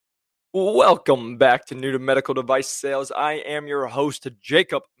Welcome back to New to Medical Device Sales. I am your host,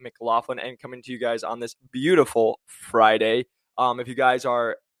 Jacob McLaughlin, and coming to you guys on this beautiful Friday. If you guys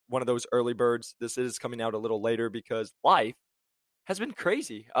are one of those early birds, this is coming out a little later because life has been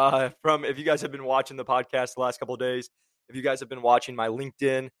crazy. From if you guys have been watching the podcast the last couple of days, if you guys have been watching my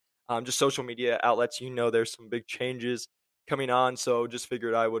LinkedIn, just social media outlets, there's some big changes coming on. So just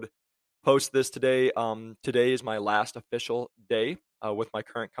figured I would post this today. Today is my last official day with my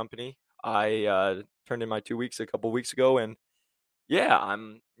current company. I turned in my 2 weeks a couple weeks ago, and yeah,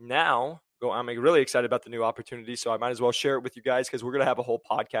 I'm really excited about the new opportunity. So I might as well share it with you guys because we're gonna have a whole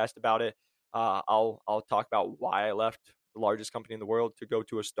podcast about it. I'll talk about why I left the largest company in the world to go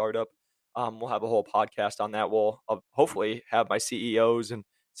to a startup. We'll have a whole podcast on that. I'll hopefully have my CEOs and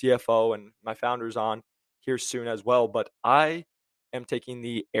CFO and my founders on here soon as well. But I am taking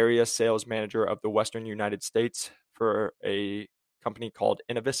the area sales manager of the Western United States for a company called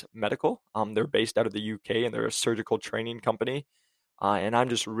Innovis Medical. They're based out of the UK and they're a surgical training company. And I'm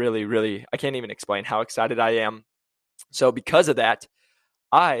just really, really, I can't even explain how excited I am. So, because of that,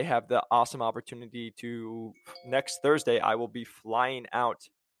 I have the awesome opportunity to next Thursday, I will be flying out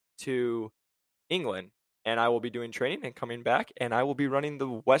to England and I will be doing training and coming back and I will be running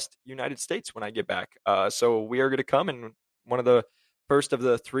the West United States when I get back. So we are going to come and one of the first of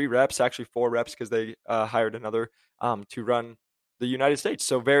the 3 reps, actually 4 reps, because they hired another to run the United States.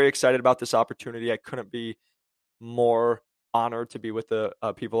 So very excited about this opportunity. I couldn't be more honored to be with the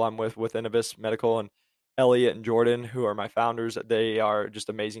people I'm with Innovis Medical and Elliot and Jordan, who are my founders. They are just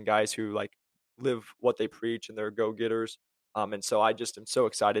amazing guys who like live what they preach and they're go getters. And so I just am so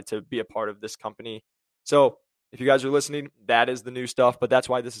excited to be a part of this company. So if you guys are listening, that is the new stuff, but that's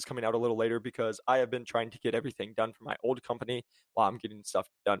why this is coming out a little later because I have been trying to get everything done for my old company while I'm getting stuff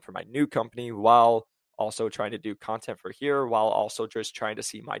done for my new company while also trying to do content for here while also just trying to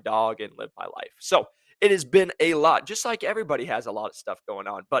see my dog and live my life. So it has been a lot, just like everybody has a lot of stuff going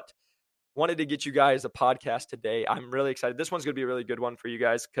on. But wanted to get you guys a podcast today. I'm really excited. This one's going to be a really good one for you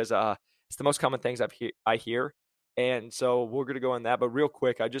guys because it's the most common things I hear. And so we're going to go on that. But real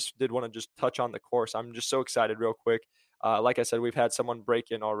quick, I just did want to just touch on the course. I'm just so excited, real quick. Like I said, we've had someone break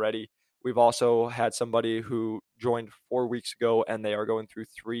in already. We've also had somebody who joined 4 weeks ago, and they are going through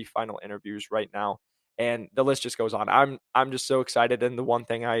 3 final interviews right now. And the list just goes on. I'm just so excited. And the one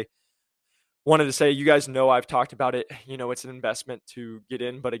thing I wanted to say, you guys know I've talked about it. It's an investment to get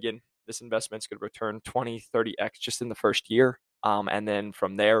in, but again, this investment's going to return 20, 30x just in the first year. And then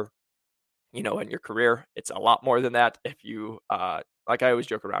from there, in your career, it's a lot more than that. If you, like I always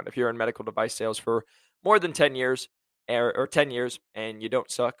joke around, if you're in medical device sales for more than 10 years or 10 years and you don't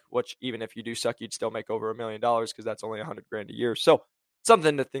suck, which even if you do suck, you'd still make over $1 million because that's only 100 grand a year. So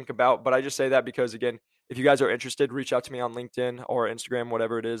something to think about. But I just say that because again, if you guys are interested, reach out to me on LinkedIn or Instagram,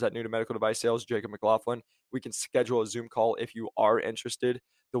 whatever it is, at New to Medical Device Sales, Jacob McLaughlin. We can schedule a Zoom call if you are interested.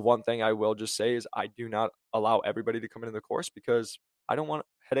 The one thing I will just say is I do not allow everybody to come into the course because I don't want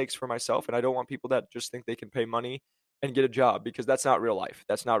headaches for myself and I don't want people that just think they can pay money and get a job because that's not real life.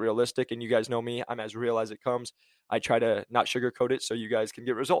 That's not realistic. And you guys know me, I'm as real as it comes. I try to not sugarcoat it so you guys can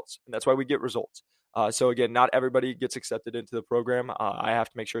get results. And that's why we get results. So again, not everybody gets accepted into the program. I have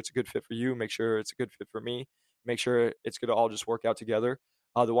to make sure it's a good fit for you, make sure it's a good fit for me, make sure it's going to all just work out together.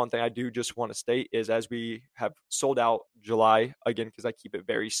 The one thing I do just want to state is as we have sold out July again, because I keep it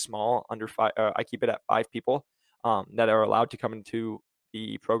very small, under 5. I keep it at 5 people that are allowed to come into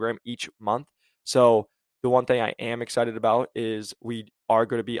the program each month. So the one thing I am excited about is we are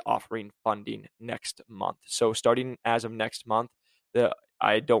going to be offering funding next month. So starting as of next month,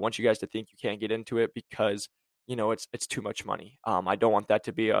 I don't want you guys to think you can't get into it because it's too much money. I don't want that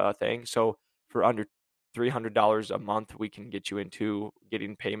to be a thing. So for under $300 a month, we can get you into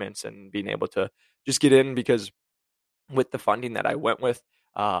getting payments and being able to just get in because with the funding that I went with,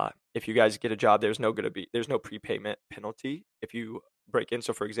 if you guys get a job, there's no prepayment penalty if you break in.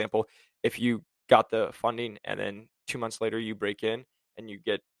 So for example, if you got the funding and then 2 months later you break in and you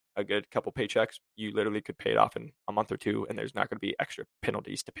get a good couple paychecks, you literally could pay it off in a month or two, and there's not going to be extra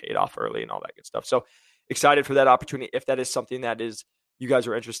penalties to pay it off early and all that good stuff. So excited for that opportunity if that is something that is you guys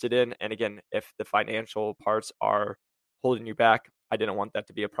are interested in. And again, if the financial parts are holding you back, I didn't want that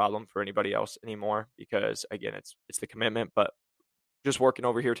to be a problem for anybody else anymore because again, it's the commitment, but just working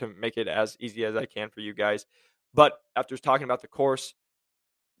over here to make it as easy as I can for you guys. But after talking about the course,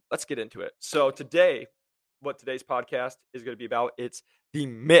 let's get into it. So today, what today's podcast is going to be about, it's the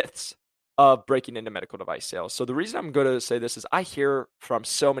myths of breaking into medical device sales. So the reason I'm going to say this is I hear from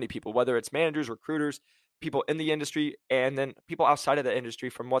so many people, whether it's managers, recruiters, people in the industry, and then people outside of the industry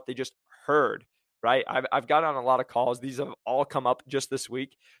from what they just heard right? I've got on a lot of calls. These have all come up just this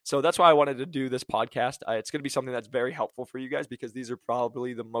week. So that's why I wanted to do this podcast. It's going to be something that's very helpful for you guys because these are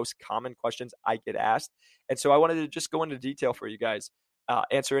probably the most common questions I get asked. And so I wanted to just go into detail for you guys,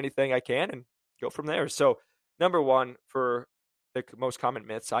 answer anything I can, and go from there. So, number one, for the most common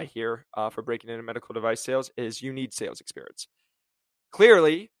myths I hear for breaking into medical device sales is you need sales experience.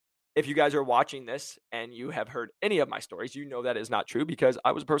 Clearly, if you guys are watching this and you have heard any of my stories, you know that is not true because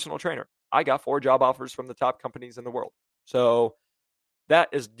I was a personal trainer. I got 4 job offers from the top companies in the world. So that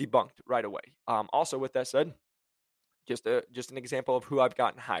is debunked right away. Also, with that said, just an example of who I've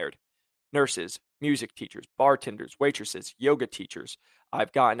gotten hired: nurses, music teachers, bartenders, waitresses, yoga teachers.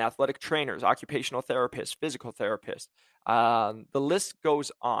 I've gotten athletic trainers, occupational therapists, physical therapists. The list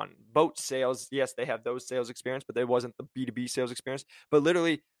goes on. Boat sales, yes, they have those sales experience, but they wasn't the B2B sales experience. But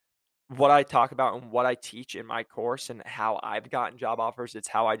literally, what I talk about and what I teach in my course and how I've gotten job offers, it's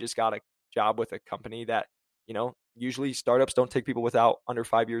how I just got a job with a company that, usually startups don't take people without under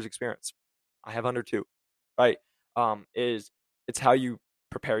 5 years experience. I have under 2, right? Is It's how you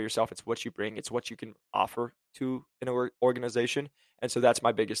prepare yourself. It's what you bring. It's what you can offer to an organization. And so that's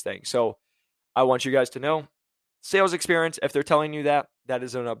my biggest thing. So I want you guys to know, sales experience, if they're telling you that, that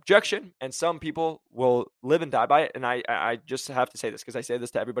is an objection, and some people will live and die by it. And I just have to say this because I say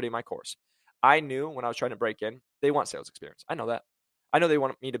this to everybody in my course. I knew when I was trying to break in, they want sales experience. I know that. I know they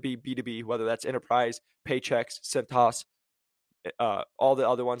want me to be B2B, whether that's enterprise, Paychex, Centos, all the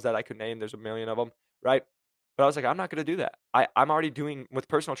other ones that I could name. There's a million of them, right? But I was like, I'm not going to do that. I'm already doing, with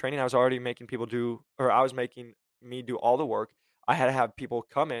personal training, I was already making people do, or I was making me do all the work. I had to have people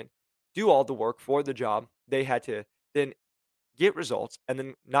come in, do all the work for the job. They had to then get results and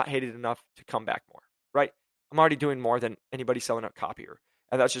then not hate it enough to come back more, right? I'm already doing more than anybody selling a copier.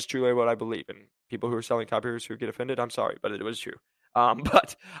 And that's just truly what I believe. And people who are selling copiers who get offended, I'm sorry, but it was true.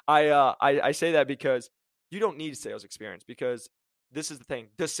 But I say that because you don't need sales experience, because this is the thing.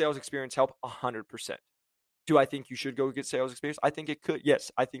 Does sales experience help? 100%. Do I think you should go get sales experience? I think it could. Yes,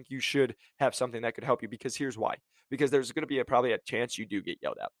 I think you should have something that could help you, because here's why. Because there's going to be probably a chance you do get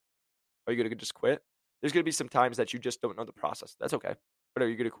yelled at. Are you going to just quit? There's going to be some times that you just don't know the process. That's okay. But are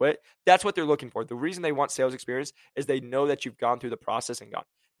you going to quit? That's what they're looking for. The reason they want sales experience is they know that you've gone through the process and gone.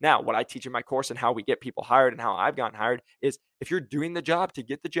 Now, what I teach in my course and how we get people hired and how I've gotten hired is, if you're doing the job to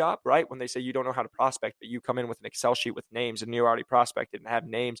get the job, right? When they say you don't know how to prospect, but you come in with an Excel sheet with names and you're already prospected and have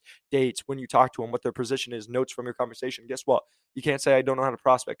names, dates, when you talk to them, what their position is, notes from your conversation. Guess what? You can't say I don't know how to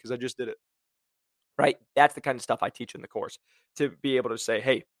prospect because I just did it, right? That's the kind of stuff I teach in the course, to be able to say,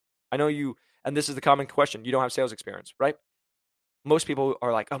 hey, I know you, and this is the common question, you don't have sales experience, right? Most people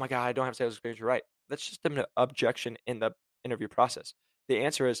are like, oh my God, I don't have sales experience. You're right. That's just an objection in the interview process. The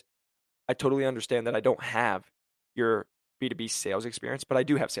answer is, I totally understand that I don't have your B2B sales experience, but I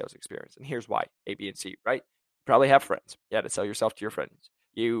do have sales experience. And here's why: A, B, and C, right? You probably have friends. You had to sell yourself to your friends.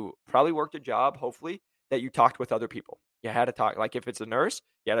 You probably worked a job, hopefully, that you talked with other people. You had to talk. Like if it's a nurse,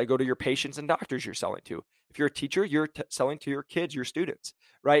 you had to go to your patients and doctors you're selling to. If you're a teacher, you're selling to your kids, your students,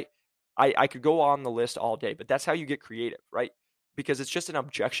 right? I could go on the list all day, but that's how you get creative, right? Because it's just an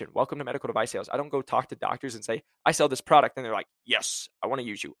objection. Welcome to medical device sales. I don't go talk to doctors and say, I sell this product. And they're like, yes, I want to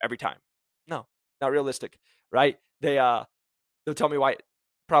use you every time. No, not realistic, right? They'll tell me why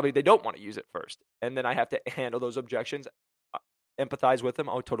probably they don't want to use it first. And then I have to handle those objections, empathize with them.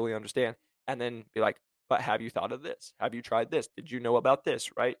 Oh, totally understand. And then be like, but have you thought of this? Have you tried this? Did you know about this?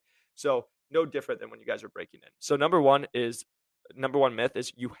 Right? So no different than when you guys are breaking in. So number one myth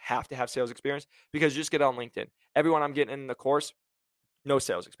is you have to have sales experience, because you just get on LinkedIn. Everyone I'm getting in the course, no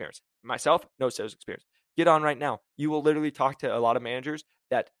sales experience. Myself, no sales experience. Get on right now. You will literally talk to a lot of managers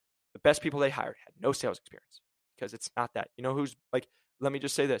that the best people they hired had no sales experience, because it's not that. You know who's like, let me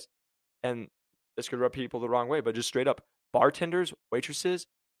just say this, and this could rub people the wrong way, but just straight up, bartenders, waitresses,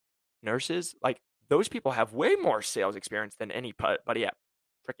 nurses, like those people have way more sales experience than anybody at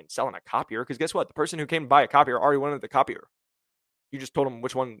freaking selling a copier. Because guess what? The person who came to buy a copier already wanted the copier. You just told them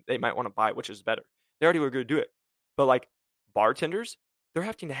which one they might want to buy, which is better. They already were going to do it. But like bartenders, they're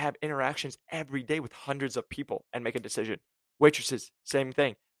having to have interactions every day with hundreds of people and make a decision. Waitresses, same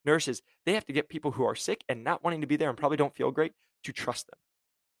thing. Nurses, they have to get people who are sick and not wanting to be there and probably don't feel great to trust them.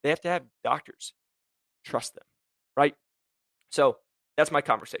 They have to have doctors trust them, right? So that's my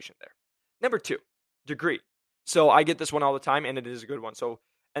conversation there. Number 2, degree. So I get this one all the time, and it is a good one. So,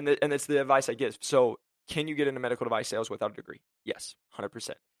 and it's the advice I give. So, can you get into medical device sales without a degree? Yes, 100%.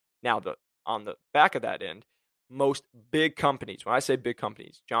 Now, on the back of that end, most big companies, when I say big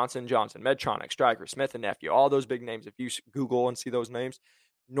companies, Johnson & Johnson, Medtronic, Stryker, Smith & Nephew, all those big names, if you Google and see those names,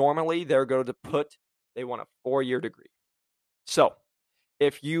 normally they're going to they want a 4-year degree. So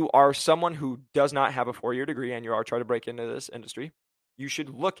if you are someone who does not have a 4-year degree and you are trying to break into this industry, you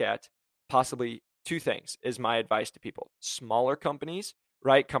should look at possibly two things, is my advice to people. Smaller companies,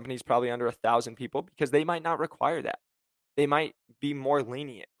 right? Companies probably under 1,000 people, because they might not require that. They might be more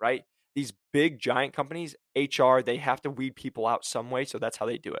lenient, right? These big giant companies, HR, they have to weed people out some way, so that's how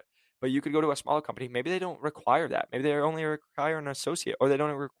they do it. But you could go to a smaller company, maybe they don't require that. Maybe they only require an associate, or they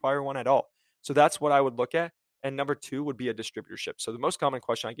don't require one at all. So that's what I would look at. And number two would be a distributorship. So the most common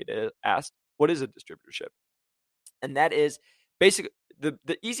question I get asked, what is a distributorship? And that is basically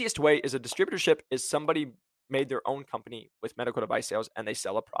the easiest way is a distributorship is somebody made their own company with medical device sales and they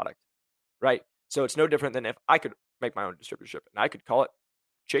sell a product, right? So it's no different than if I could make my own distributorship and I could call it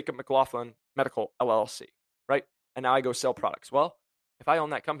Jacob McLaughlin Medical LLC, right? And now I go sell products. Well, if I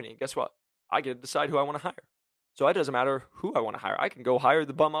own that company, guess what? I get to decide who I want to hire. So it doesn't matter who I want to hire. I can go hire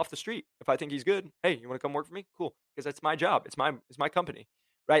the bum off the street if I think he's good. Hey, you want to come work for me? Cool, because that's my job. It's my company,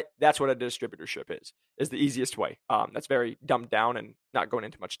 right? That's what a distributorship is the easiest way. That's very dumbed down and not going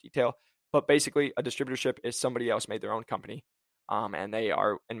into much detail. But basically, a distributorship is somebody else made their own company, and they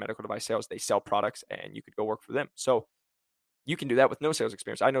are in medical device sales. They sell products, and you could go work for them. So you can do that with no sales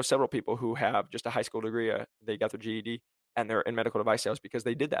experience. I know several people who have just a high school degree, they got their GED, and they're in medical device sales because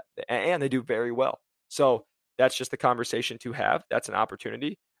they did that, and they do very well. So that's just the conversation to have. That's an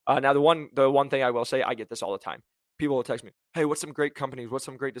opportunity. Now, the one thing I will say, I get this all the time. People will text me, "Hey, what's some great companies? What's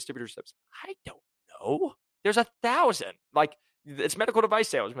some great distributorships?" I don't know. There's 1,000. Like, it's medical device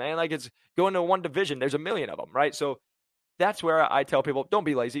sales, man. Like, it's going to one division. There's a million of them, right? So that's where I tell people, don't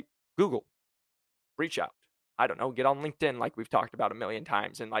be lazy. Google, reach out. I don't know, get on LinkedIn like we've talked about a million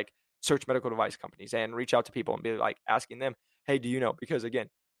times and like search medical device companies and reach out to people and be like asking them, "Hey, do you know?" Because again,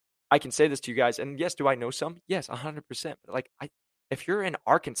 I can say this to you guys, and yes, do I know some? Yes, 100%. But like, if you're in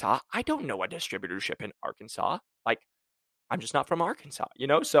Arkansas, I don't know a distributorship in Arkansas. Like, I'm just not from Arkansas, you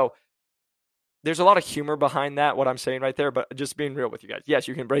know? So there's a lot of humor behind that, what I'm saying right there, but just being real with you guys. Yes,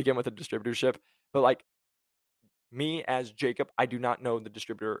 you can break in with a distributorship, but like me as Jacob, I do not know the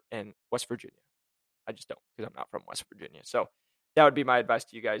distributor in West Virginia. I just don't, because I'm not from West Virginia. So that would be my advice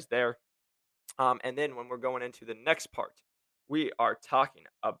to you guys there. And then when we're going into the next part, we are talking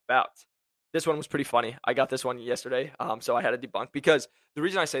about this one was pretty funny. I got this one yesterday, so I had to debunk because the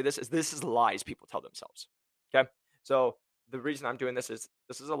reason I say this is lies people tell themselves. Okay, so the reason I'm doing this is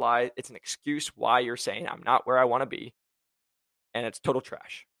a lie. It's an excuse why you're saying I'm not where I want to be, and it's total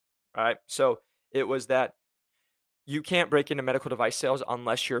trash. All right, so it was that you can't break into medical device sales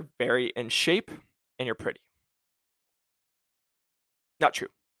unless you're very in shape and you're pretty. Not true.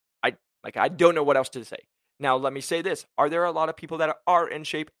 I don't know what else to say. Now let me say this. Are there a lot of people that are in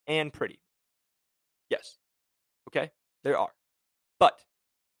shape and pretty? Yes. Okay? There are. But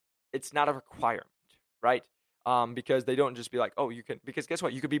it's not a requirement, right? Because they don't just be like, "Oh, you can," because guess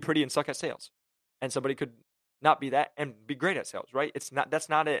what? You could be pretty and suck at sales. And somebody could not be that and be great at sales, right? It's not That's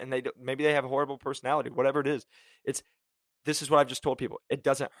not it, and maybe they have a horrible personality, whatever it is. It's This is what I've just told people. It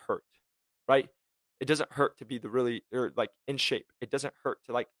doesn't hurt, right? It doesn't hurt to be the really or like in shape. It doesn't hurt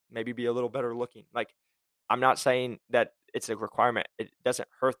to like maybe be a little better looking. Like, I'm not saying that it's a requirement. It doesn't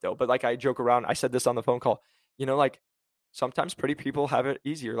hurt though. But like I joke around, I said this on the phone call. Like sometimes pretty people have it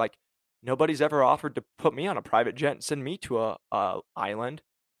easier. Like nobody's ever offered to put me on a private jet and send me to a island.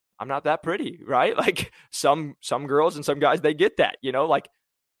 I'm not that pretty, right? Like some girls and some guys they get that, like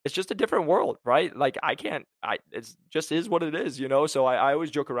it's just a different world, right? Like I can't, it's just is what it is. So I always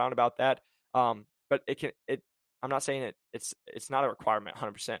joke around about that. But I'm not saying it's not a requirement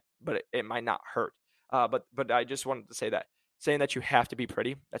 100%, but it might not hurt. But I just wanted to say that saying that you have to be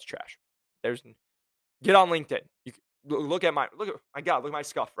pretty, that's trash. There's Get on LinkedIn. Look at my God, look at my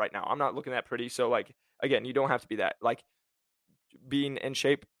scuff right now. I'm not looking that pretty. So like, again, you don't have to be that like being in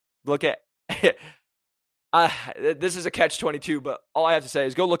shape. Look at, this is a catch-22, but all I have to say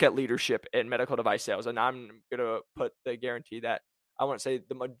is go look at leadership in medical device sales. And I'm going to put the guarantee that I want to say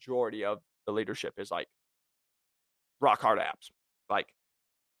the majority of the leadership is like rock hard abs. Like,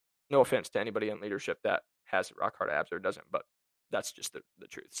 no offense to anybody in leadership that has rock hard abs or doesn't, but that's just the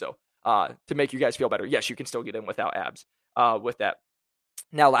truth. So, to make you guys feel better, yes, you can still get in without abs, with that.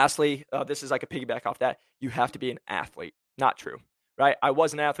 Now, lastly, this is like a piggyback off that. You have to be an athlete. Not true, right? I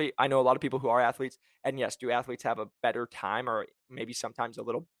was an athlete. I know a lot of people who are athletes. And yes, do athletes have a better time or maybe sometimes a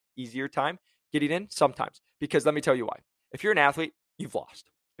little easier time getting in? Sometimes. Because let me tell you why. If you're an athlete, you've lost.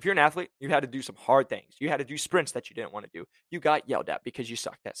 If you're an athlete, you had to do some hard things. You had to do sprints that you didn't want to do. You got yelled at because you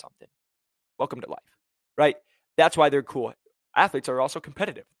sucked at something. Welcome to life, right? That's why they're cool. Athletes are also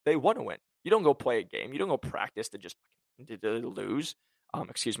competitive. They want to win. You don't go play a game. You don't go practice to just to lose.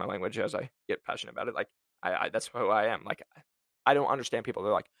 Excuse my language as I get passionate about it. Like that's who I am. Like I don't understand people.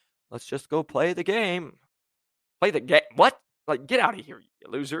 They're like, let's just go play the game. Play the game. What? Like, get out of here,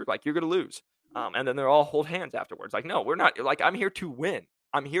 you loser. Like, you're going to lose. And then they're all hold hands afterwards. Like, no, we're not. Like, I'm here to win.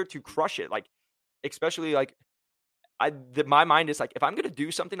 I'm here to crush it. Like, especially like my mind is like, if I'm gonna do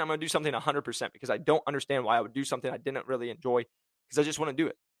something, I'm gonna do something 100% because I don't understand why I would do something I didn't really enjoy because I just want to do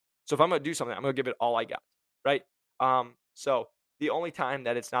it. So if I'm gonna do something, I'm gonna give it all I got, right? So the only time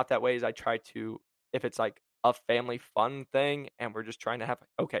that it's not that way is I try to, if it's like a family fun thing and we're just trying to have,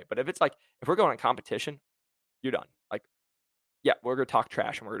 okay. But if it's like if we're going on competition, you're done. Like, yeah, we're gonna talk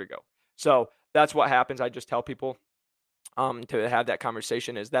trash and we're gonna go. So that's what happens. I just tell people to have that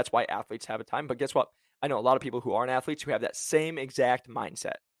conversation is that's why athletes have a time. But guess what? I know a lot of people who aren't athletes who have that same exact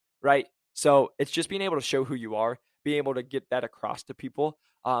mindset, right? So it's just being able to show who you are, being able to get that across to people.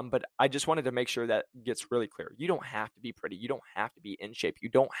 But I just wanted to make sure that gets really clear. You don't have to be pretty. You don't have to be in shape. You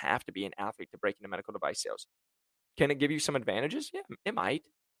don't have to be an athlete to break into medical device sales. Can it give you some advantages? Yeah, it might,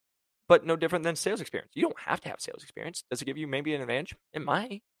 but no different than sales experience. You don't have to have sales experience. Does it give you maybe an advantage? It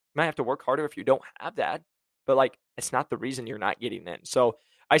might. You might have to work harder if you don't have that, but like it's not the reason you're not getting in. So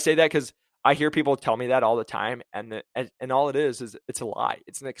I say that because I hear people tell me that all the time, and all it is it's a lie.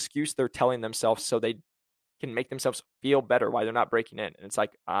 It's an excuse they're telling themselves so they can make themselves feel better why they're not breaking in. And it's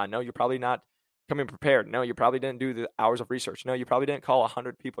like, no, you're probably not coming prepared. No, you probably didn't do the hours of research. No, you probably didn't call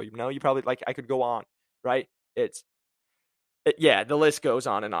 100 people. You know, you probably like I could go on, right? It's yeah, the list goes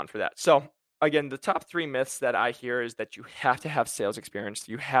on and on for that. So, again, the top 3 myths that I hear is that you have to have sales experience,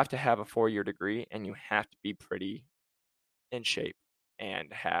 you have to have a 4-year degree, and you have to be pretty in shape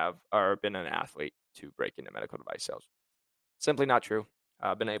and have or been an athlete to break into medical device sales. Simply not true.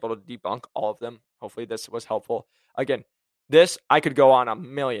 I've been able to debunk all of them. Hopefully, this was helpful. Again, this I could go on a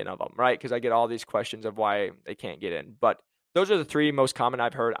million of them, right? Because I get all these questions of why they can't get in. But those are the 3 most common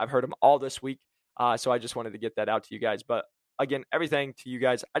I've heard. I've heard them all this week. So I just wanted to get that out to you guys. But again, everything to you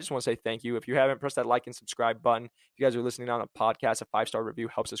guys, I just want to say thank you. If you haven't, press that like and subscribe button. If you guys are listening on a podcast, a 5-star review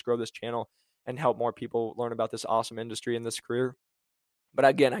helps us grow this channel and help more people learn about this awesome industry and this career. But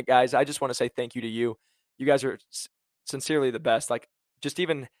again, guys, I just want to say thank you to you. You guys are sincerely the best. Like, just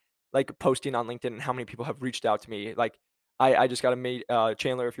even like posting on LinkedIn and how many people have reached out to me. Like, I just got to meet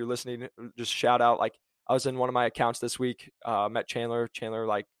Chandler. If you're listening, just shout out. Like, I was in one of my accounts this week, met Chandler. Chandler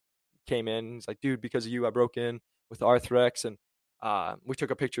like came in. He's like, dude, because of you, I broke in with Arthrex, and we took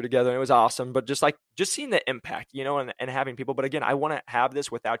a picture together, and it was awesome. But just seeing the impact, you know, and having people. But again, I want to have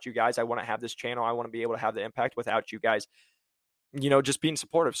this without you guys. I want to have this channel. I want to be able to have the impact without you guys, you know, just being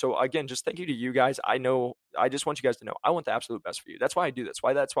supportive. So again, just thank you to you guys. I know, I just want you guys to know, I want the absolute best for you. That's why I do this.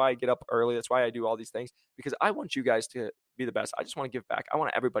 That's why I get up early. That's why I do all these things, because I want you guys to be the best. I just want to give back. I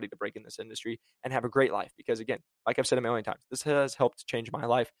want everybody to break in this industry and have a great life. Because again, like I've said a million times, this has helped change my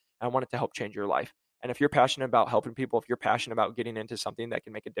life. And I want it to help change your life. And if you're passionate about helping people, if you're passionate about getting into something that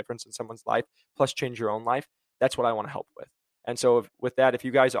can make a difference in someone's life, plus change your own life, that's what I want to help with. And so with that, if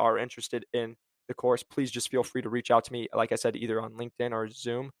you guys are interested in the course, please just feel free to reach out to me. Like I said, either on LinkedIn or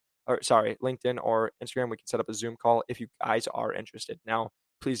Zoom, or sorry, LinkedIn or Instagram. We can set up a Zoom call if you guys are interested. Now,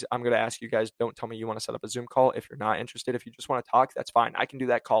 please, I'm going to ask you guys, don't tell me you want to set up a Zoom call if you're not interested. If you just want to talk, that's fine. I can do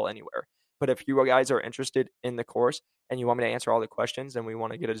that call anywhere. But if you guys are interested in the course and you want me to answer all the questions and we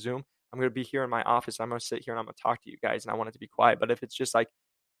want to get a Zoom, I'm going to be here in my office. I'm going to sit here and I'm going to talk to you guys, and I want it to be quiet. But if it's just like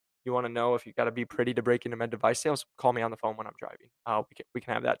you want to know if you got to be pretty to break into med device sales, call me on the phone when I'm driving. We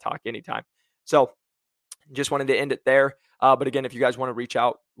can have that talk anytime. So just wanted to end it there. But again, if you guys want to reach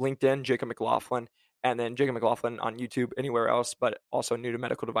out, LinkedIn, Jacob McLaughlin, and then Jacob McLaughlin on YouTube, anywhere else, but also new to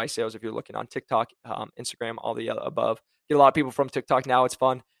medical device sales. If you're looking on TikTok, Instagram, all the above, get a lot of people from TikTok now. It's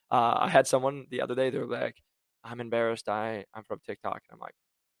fun. I had someone the other day, they're like, I'm embarrassed. I'm from TikTok. And I'm like,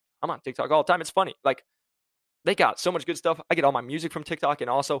 I'm on TikTok all the time. It's funny. Like, they got so much good stuff. I get all my music from TikTok. And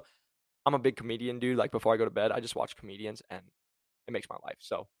also, I'm a big comedian dude. Like, before I go to bed, I just watch comedians and it makes my life.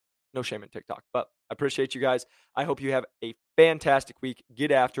 So no shame in TikTok, but I appreciate you guys. I hope you have a fantastic week.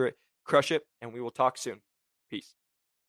 Get after it, crush it, and we will talk soon. Peace.